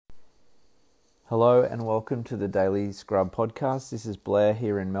Hello and welcome to the Daily Scrub podcast. This is Blair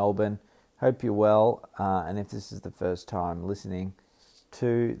here in Melbourne. Hope you're well, and if this is the first time listening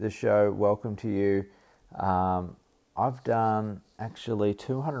to the show, welcome to you. I've done actually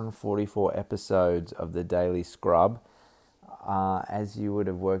 244 episodes of the Daily Scrub. As you would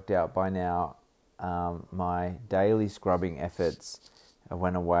have worked out by now, my daily scrubbing efforts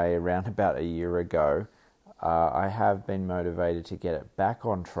went away around about a year ago. I have been motivated to get it back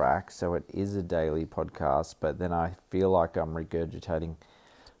on track, so it is a daily podcast, but then I feel like I'm regurgitating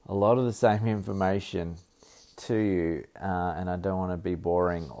a lot of the same information to you, and I don't want to be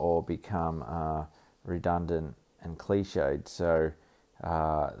boring or become redundant and cliched, so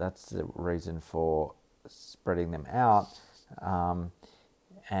that's the reason for spreading them out.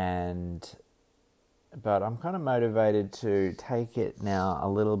 But I'm kind of motivated to take it now a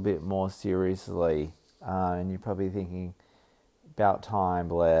little bit more seriously. And you're probably thinking, about time,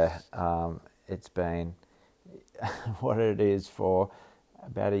 Blair. It's been what it is for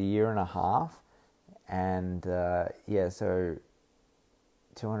about a year and a half. And so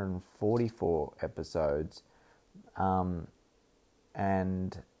 244 episodes. And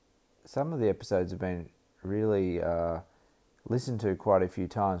some of the episodes have been really listened to quite a few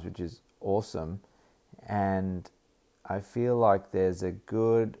times, which is awesome. And I feel like there's a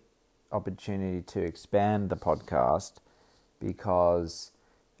good opportunity to expand the podcast because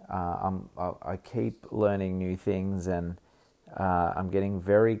I keep learning new things, and I'm getting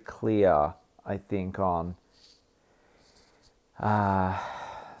very clear, I think, on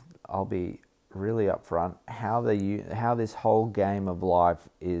I'll be really upfront how this whole game of life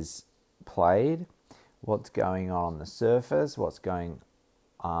is played, what's going on the surface, what's going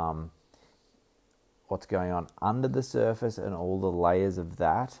on under the surface, and all the layers of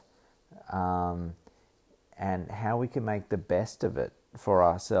that. And how we can make the best of it for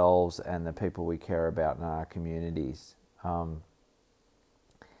ourselves and the people we care about in our communities. And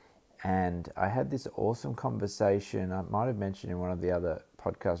I had this awesome conversation, I might have mentioned in one of the other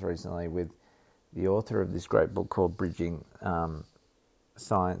podcasts recently, with the author of this great book called Bridging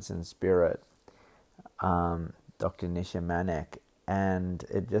Science and Spirit, Dr. Nisha Manek, and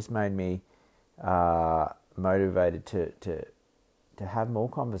it just made me motivated to have more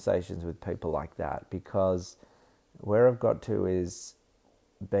conversations with people like that, because where I've got to is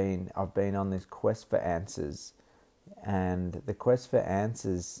I've been on this quest for answers, and the quest for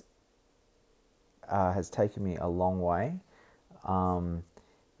answers has taken me a long way,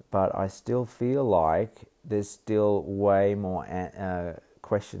 but I still feel like there's still way more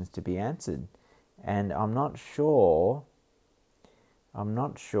questions to be answered, and I'm not sure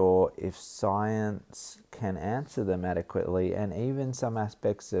if science can answer them adequately, and even some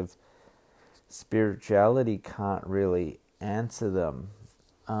aspects of spirituality can't really answer them.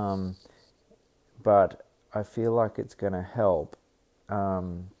 But I feel like it's going to help.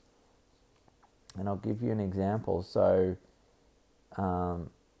 And I'll give you an example. So,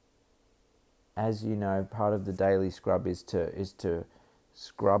 as you know, part of the daily scrub is to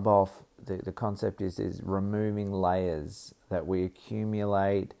scrub off. The concept is removing layers that we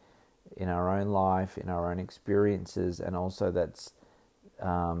accumulate in our own life, in our own experiences, and also that's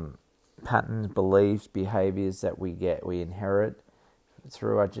patterns, beliefs, behaviors that we inherit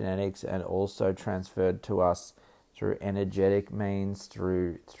through our genetics, and also transferred to us through energetic means,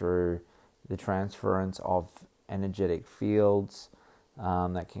 through the transference of energetic fields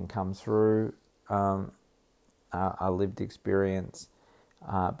that can come through our lived experience.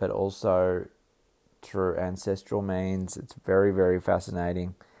 But also through ancestral means. It's very, very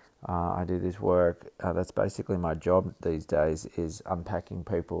fascinating. I do this work. That's basically my job these days, is unpacking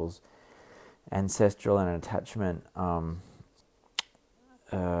people's ancestral and attachment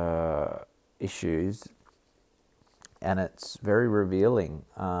issues. And it's very revealing.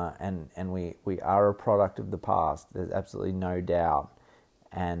 And we are a product of the past. There's absolutely no doubt.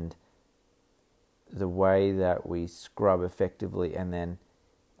 And the way that we scrub effectively and then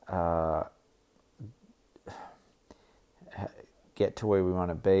get to where we want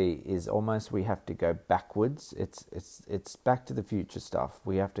to be is almost, we have to go backwards. It's Back to the Future stuff.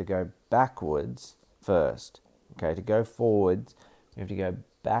 We have to go backwards first. Okay, to go forwards, we have to go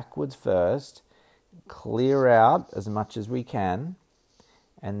backwards first, clear out as much as we can,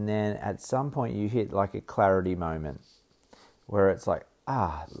 and then at some point you hit like a clarity moment where it's like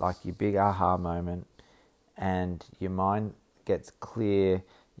your big aha moment, and your mind gets clear,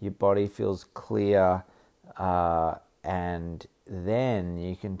 your body feels clear, and then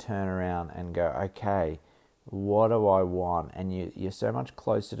you can turn around and go, okay, what do I want? And you're so much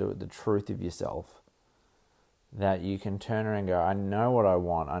closer to the truth of yourself. that you can turn around and go, I know what I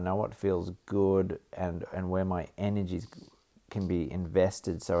want, I know what feels good, and where my energies can be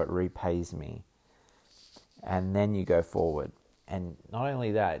invested so it repays me. And then you go forward. And not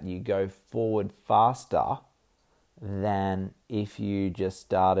only that, you go forward faster than if you just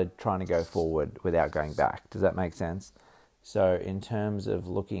started trying to go forward without going back. Does that make sense? So in terms of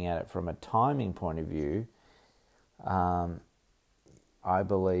looking at it from a timing point of view, I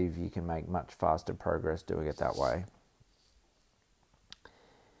believe you can make much faster progress doing it that way.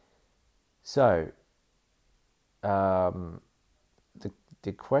 So,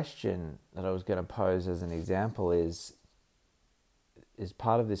 the question that I was going to pose as an example is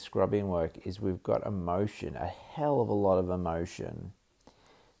part of this scrubbing work is we've got emotion, a hell of a lot of emotion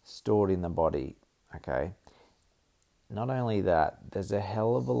stored in the body, okay? Not only that, there's a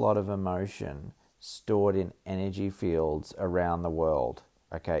hell of a lot of emotion stored in energy fields around the world,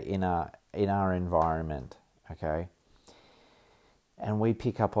 okay, in our environment, okay? And we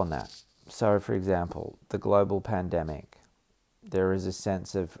pick up on that. So, for example, the global pandemic, there is a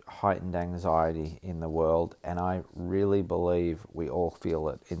sense of heightened anxiety in the world, and I really believe we all feel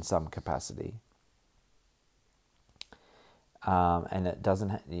it in some capacity. And it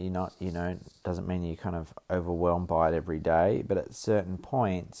doesn't doesn't mean you're kind of overwhelmed by it every day, but at certain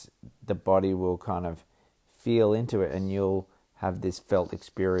points the body will kind of feel into it, and you'll have this felt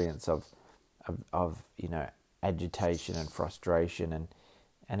experience of agitation and frustration,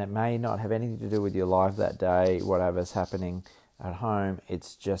 and it may not have anything to do with your life that day, whatever's happening at home.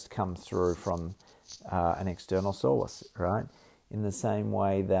 It's just come through from an external source, right? In the same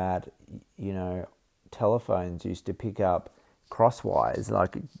way that telephones used to pick up crosswise.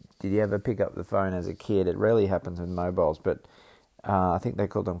 Like, did you ever pick up the phone as a kid? It rarely happens with mobiles, but I think they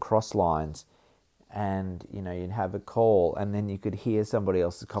called them cross lines. And you'd have a call, and then you could hear somebody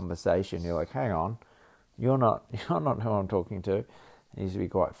else's conversation. You're like, hang on, you're not who I'm talking to. It used to be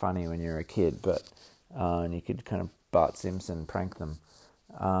quite funny when you were a kid, but and you could kind of Bart Simpson prank them.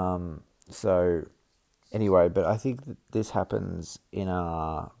 So anyway, but I think that this happens in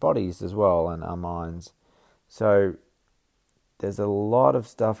our bodies as well and our minds. So there's a lot of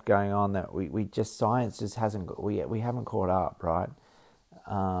stuff going on that we just, science just hasn't, we haven't caught up, right?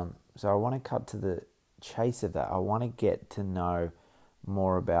 So I want to cut to the chase of that. I want to get to know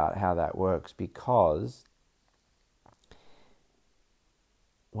more about how that works, because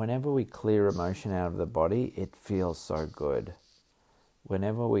whenever we clear emotion out of the body, it feels so good.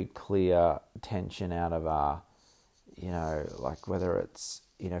 Whenever we clear tension out of our, like whether it's,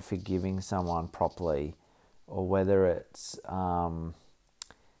 forgiving someone properly, or whether it's,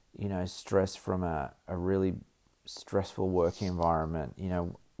 stress from a really stressful working environment,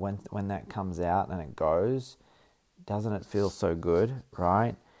 when that comes out and it goes, doesn't it feel so good,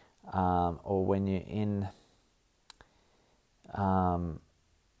 right? Or when you're in,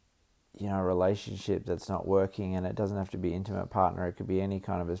 a relationship that's not working, and it doesn't have to be intimate partner, it could be any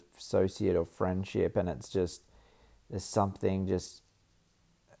kind of associate or friendship, and it's just, there's something just,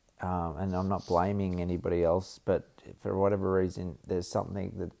 and I'm not blaming anybody else, but for whatever reason, there's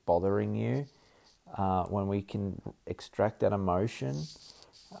something that's bothering you. When we can extract that emotion,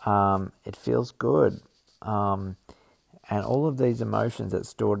 it feels good. And all of these emotions that's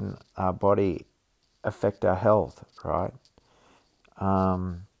stored in our body affect our health, right?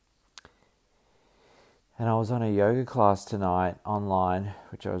 And I was on a yoga class tonight online,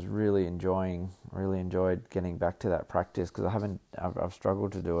 which I was really enjoying. Really enjoyed getting back to that practice, because I've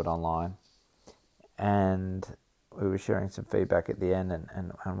struggled to do it online. And we were sharing some feedback at the end,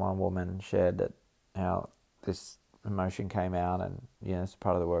 and one woman shared that how this emotion came out, and it's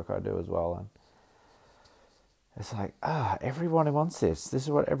part of the work I do as well. And it's like, everyone wants this. This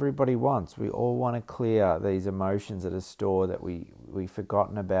is what everybody wants. We all want to clear these emotions that are stored, that we've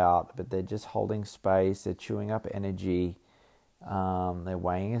forgotten about, but they're just holding space. They're chewing up energy. They're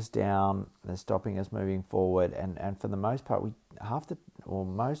weighing us down. They're stopping us moving forward. And for the most part,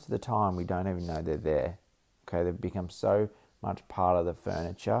 most of the time, we don't even know they're there. Okay, they've become so much part of the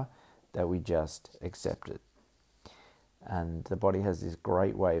furniture that we just accept it. And the body has this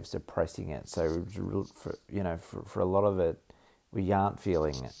great way of suppressing it. So for a lot of it, we aren't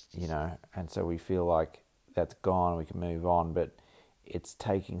feeling it, and so we feel like that's gone, we can move on, but it's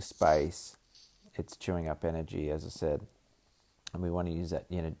taking space, it's chewing up energy, as I said, and we want to use that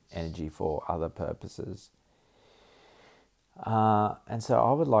energy for other purposes. And so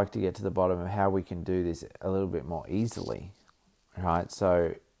I would like to get to the bottom of how we can do this a little bit more easily, right?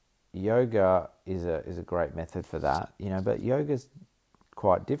 So yoga is a great method for that, but yoga's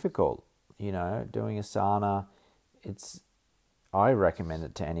quite difficult, doing asana. I recommend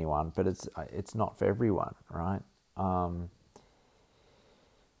it to anyone, but it's not for everyone, right?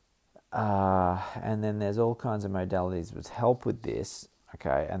 And then there's all kinds of modalities which help with this,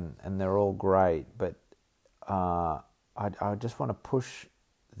 okay, and they're all great, but I just want to push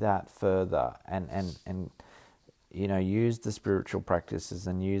that further and use the spiritual practices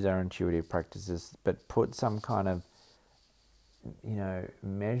and use our intuitive practices, but put some kind of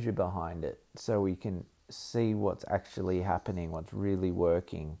measure behind it so we can see what's actually happening, what's really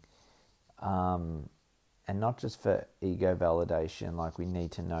working, and not just for ego validation, like we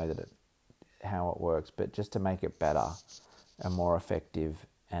need to know how it works, but just to make it better and more effective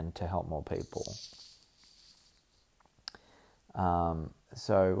and to help more people.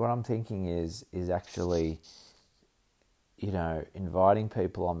 So what I'm thinking is actually, inviting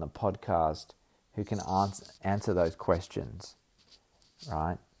people on the podcast who can answer those questions,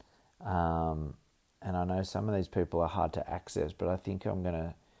 right? And I know some of these people are hard to access, but I think I'm going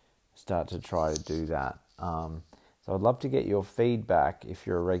to start to try to do that. So I'd love to get your feedback. If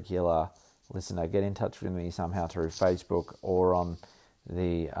you're a regular listener, get in touch with me somehow through Facebook or on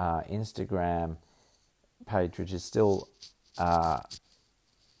the Instagram page, which is still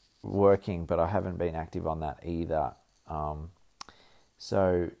working, but I haven't been active on that either.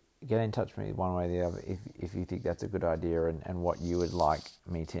 So get in touch with me one way or the other if you think that's a good idea and what you would like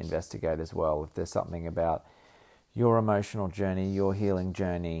me to investigate as well. If there's something about your emotional journey, your healing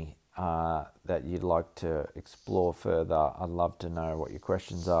journey that you'd like to explore further, I'd love to know what your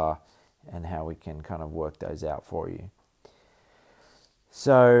questions are and how we can kind of work those out for you.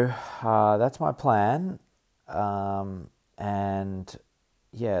 So that's my plan. And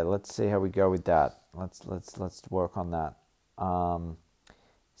yeah, let's see how we go with that. Let's work on that.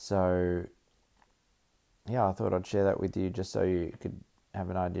 So yeah, I thought I'd share that with you just so you could have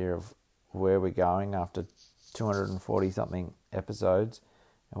an idea of where we're going after 240 something episodes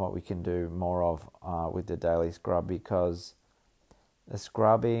and what we can do more of with the daily scrub, because the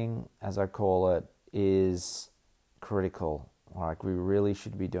scrubbing, as I call it, is critical. Like, we really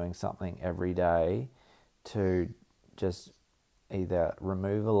should be doing something every day to just either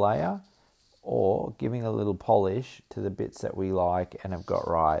remove a layer or giving a little polish to the bits that we like and have got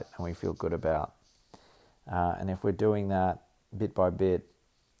right and we feel good about. And if we're doing that bit by bit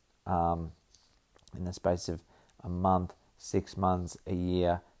in the space of a month, 6 months, a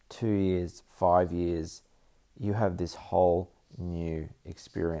year, 2 years, 5 years, you have this whole new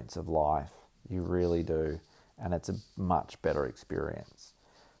experience of life. You really do. And it's a much better experience.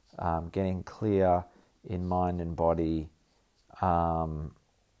 Getting clear in mind and body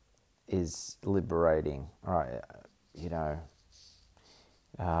is liberating, right?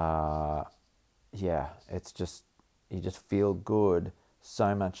 It's just, you just feel good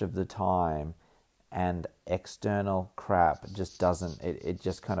so much of the time, and external crap just doesn't, it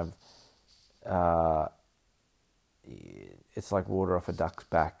just kind of, it's like water off a duck's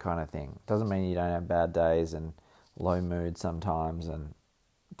back kind of thing. Doesn't mean you don't have bad days and low mood sometimes and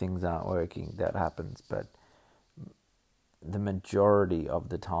things aren't working. That happens, but the majority of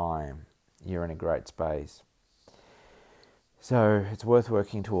the time you're in a great space. So it's worth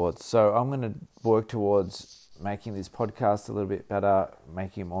working towards. So I'm going to work towards making this podcast a little bit better,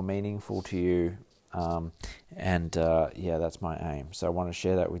 making it more meaningful to you. That's my aim. So I want to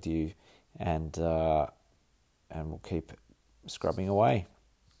share that with you, and we'll keep scrubbing away.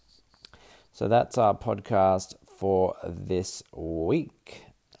 So that's our podcast for this week.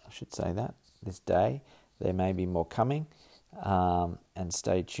 I should say that, this day. There may be more coming. And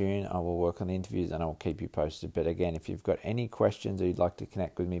stay tuned. I will work on the interviews and I will keep you posted. But again, if you've got any questions or you'd like to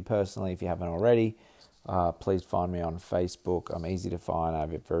connect with me personally, if you haven't already, please find me on Facebook. I'm easy to find. I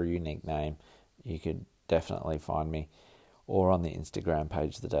have a very unique name. You could definitely find me, or on the Instagram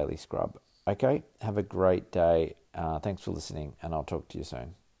page, The Daily Scrub. Okay, have a great day. Thanks for listening, and I'll talk to you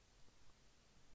soon.